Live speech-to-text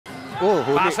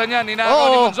Pasa niya, ninakaw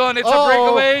ni Munzon. It's a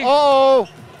breakaway.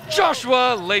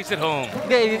 Joshua lays it home.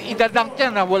 Hindi, idadunk niya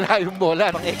na wala yung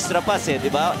bola. Pang extra pass di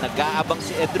ba? Nag-aabang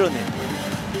si Edron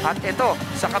At ito,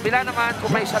 sa kabila naman, kung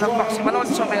may salampak si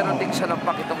Malonzo, meron ding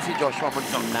salampak itong si Joshua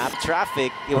Munzon. Nap traffic,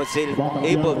 he was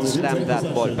able to slam that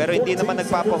ball. Pero hindi naman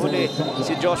nagpapahuli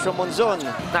si Joshua Munzon.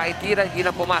 Naitira, hindi na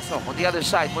pumasok. On the other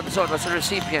side, Munzon was the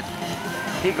recipient.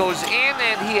 He goes in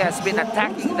and he has been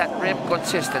attacking that rim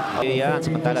consistently. Yan,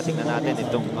 samantala tingnan natin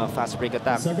itong fast break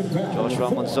attack. Joshua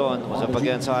Munzon was up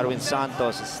against Arwin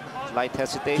Santos. Slight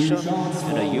hesitation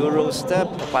and a Euro step.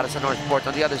 Para sa Northport,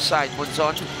 on the other side,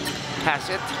 Munzon has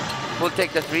it. Will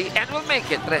take the three and will make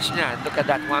it. Tres niya. Look at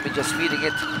that, Mami just feeding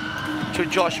it to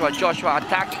Joshua. Joshua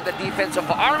attacking the defense of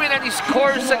Arwin and he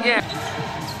scores again.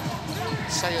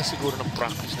 Saya siguro ng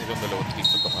practice na yung dalawang teams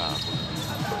na kahapon.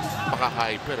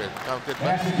 Maka-hyper counted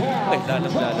ba? Ay,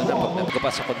 lalong-lalo na pag nagkaba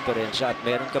sa konferensya at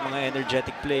meron ka mga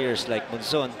energetic players like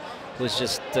Munzon who's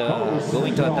just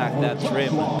going to attack that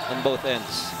rim on both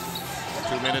ends.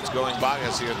 2 minutes going by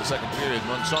as here in the second period.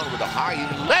 Munzon with a high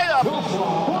layup.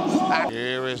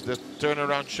 Here is the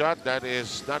turnaround shot. That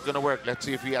is not going to work. Let's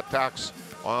see if he attacks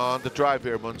on the drive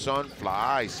here. Munzon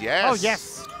flies. Yes. Oh,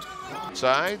 yes.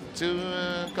 Side to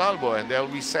Calvo and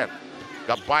they'll reset.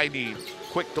 Gabayni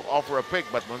quick to offer a pick,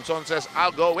 but Munzon says,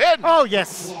 I'll go in. Oh,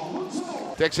 yes.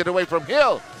 Takes it away from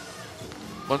Hill.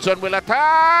 Munzon will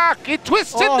attack. He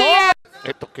twists in the air.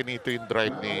 Ito, kinito yung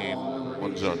drive ni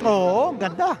Munzon.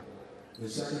 Ganda.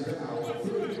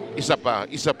 Isa pa.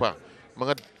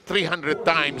 Mga 300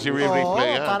 times he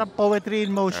re-replay. Parang poetry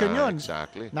in motion yun.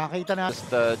 Exactly. Nakita na. Just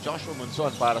Joshua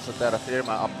Munzon para sa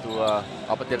Terrafirma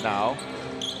up until now.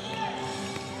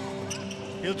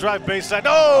 He'll drive baseline.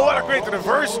 Oh, what a great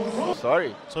reverse.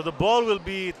 Sorry. So the ball will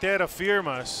be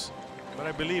Terrafirma's. But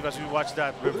I believe as we watch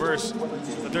that reverse,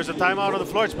 that there's a timeout on the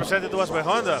floor. It's presented to us by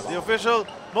Honda. The official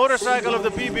motorcycle of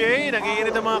the PBA.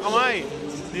 Nag-iinit ang mga kamay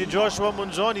ni Joshua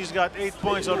Munzon. He's got 8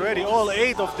 points already. All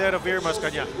 8 of Terrafirma's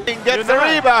kanya. Gets the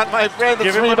rebound, my friend.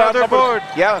 Give him another board.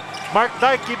 Yeah. Mark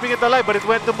Dyke keeping it alive, but it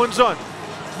went to Munzon.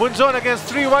 Munzon against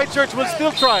 3 white shirts will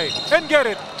still try and get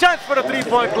it. Chance for a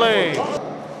 3-point play.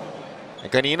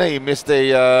 Kanina, he missed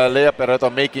a layup, pero ito,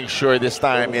 making sure this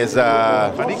time is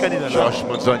Josh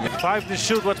Munzon. 5 to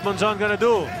shoot. What's Munzon gonna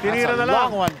do? Tinira na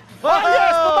lang. Long one. Oh,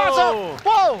 yes! Pumasok!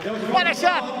 Whoa! What a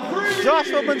shot!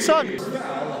 Joshua Munzon.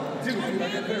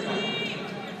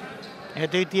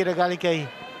 Ito yung tira galing kay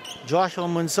Joshua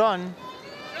Munzon.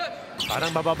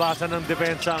 Parang mababasa ng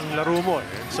depensa ang laro mo.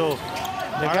 So,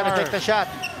 They're gonna take the shot.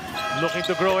 Looking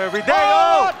to grow every day.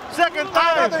 Oh! Second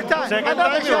time! Another time! Second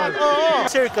Another time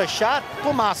shot! Circus shot.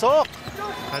 Pumasok.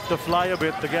 Had to fly a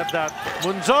bit to get that.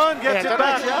 Munzon gets it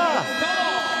back.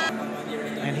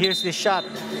 And here's the shot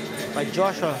by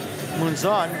Joshua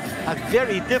Munzon. A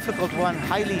very difficult one.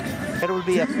 Highly. There will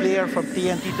be a player from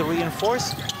TNT to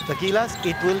reinforce the Gilas.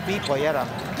 It will be Poyera.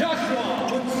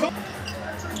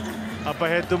 Up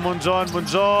ahead to Munzon.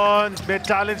 Munzon may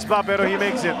challenge pa pero he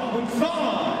makes it.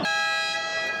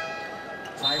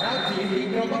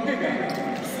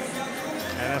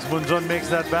 And as Munzon makes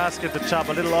that basket to chop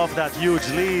a little off that huge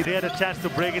lead, he had a chance to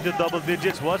break into double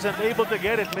digits, wasn't able to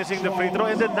get it, missing the free throw,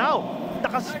 and then now,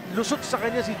 nakalusot sa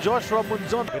kanya si Joshua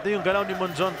Munzon. Ito yung galaw ni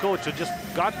Munzon, coach, who just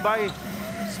got by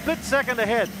split second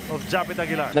ahead of Japit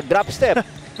Aguilar. Nag-drop step.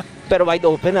 Pero wide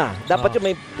open na. Dapat yung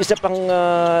may isa pang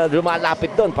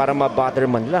lumalapit doon para ma-bother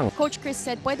man lang. Coach Chris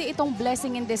said, pwede itong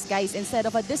blessing in disguise instead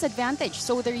of a disadvantage.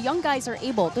 So their young guys are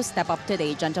able to step up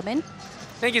today, gentlemen.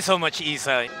 Thank you so much,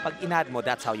 Isa. Pag inad mo,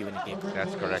 that's how you win the game.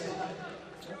 That's correct.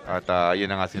 At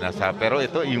yun na nga sinasabi. Pero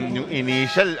ito, yung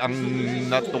initial, ang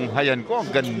natunghayan ko,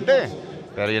 ang ganda.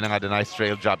 Pero yun na nga, the nice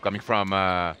trail job coming from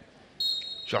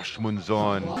Josh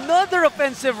Munzon. Another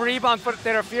offensive rebound for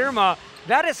Terrafirma.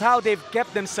 That is how they've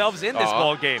kept themselves in this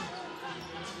ball game.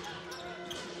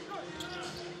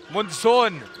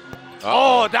 Munzon.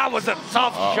 Oh, that was a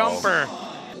tough jumper.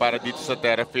 Para dito sa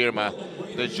Terrafirma,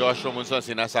 the Joshua Munzon,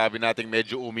 sinasabi natin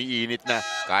medyo umiinit na.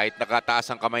 Kahit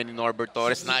nakataas ang kamay ni Norbert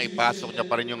Torres, naipasok niya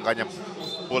pa rin yung kanyang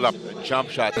pull-up jump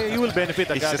shot. You will benefit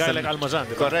a guy like Almazan.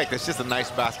 Correct. It's just a nice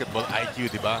basketball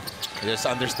IQ, di ba? Just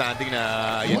understanding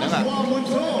na yun na nga.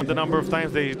 The number of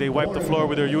times they wipe the floor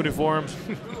with their uniforms.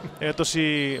 Ito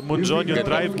si Munzon, yung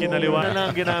drive kinaliwa na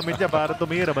ang ginamit niya para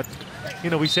tumira. But, you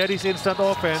know, we said he's instant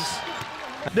offense.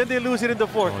 Then they lose it in the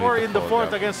fourth, or in the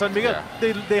fourth against San Miguel.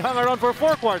 Yeah. They hung around for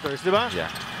 4 quarters, di ba? Yeah.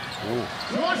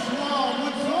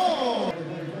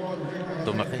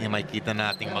 Ito makikita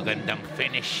nating magandang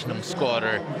finish ng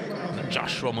scorer ng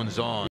Joshua Munzon.